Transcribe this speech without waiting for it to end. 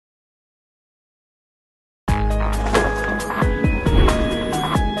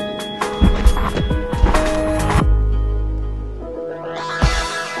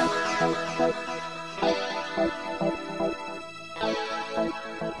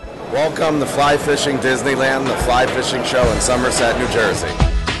Welcome to Fly Fishing Disneyland, the fly fishing show in Somerset, New Jersey.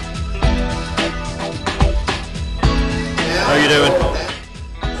 How are you doing?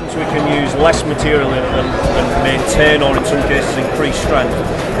 Since we can use less material and maintain, or in some cases increase strength,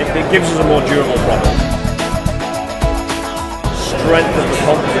 it gives us a more durable product. Strength of the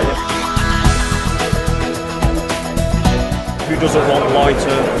composite. Who doesn't want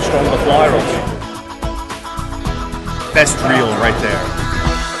lighter, stronger fly rods? Best reel right there.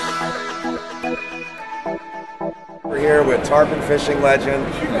 We're here with tarpon fishing legend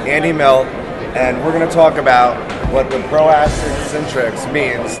Andy Mill, and we're going to talk about what the Pro-Acid Sintrix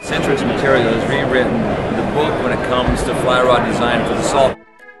means. Sintrix material has rewritten the book when it comes to fly rod design for the salt.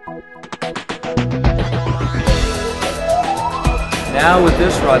 Now with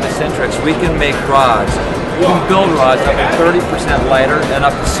this rod, the Sintrix, we can make rods. We can build rods up to 30% lighter and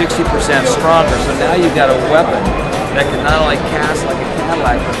up to 60% stronger. So now you've got a weapon that can not only cast like a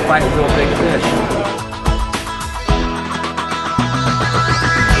Cadillac, but fight real big fish.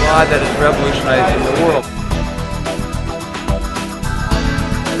 A rod that is revolutionizing the world.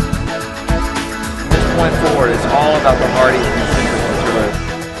 From this point forward, it's all about the hardy and the Sintrix material.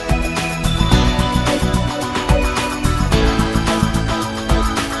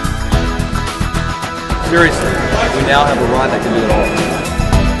 Seriously, we now have a rod that can do it all.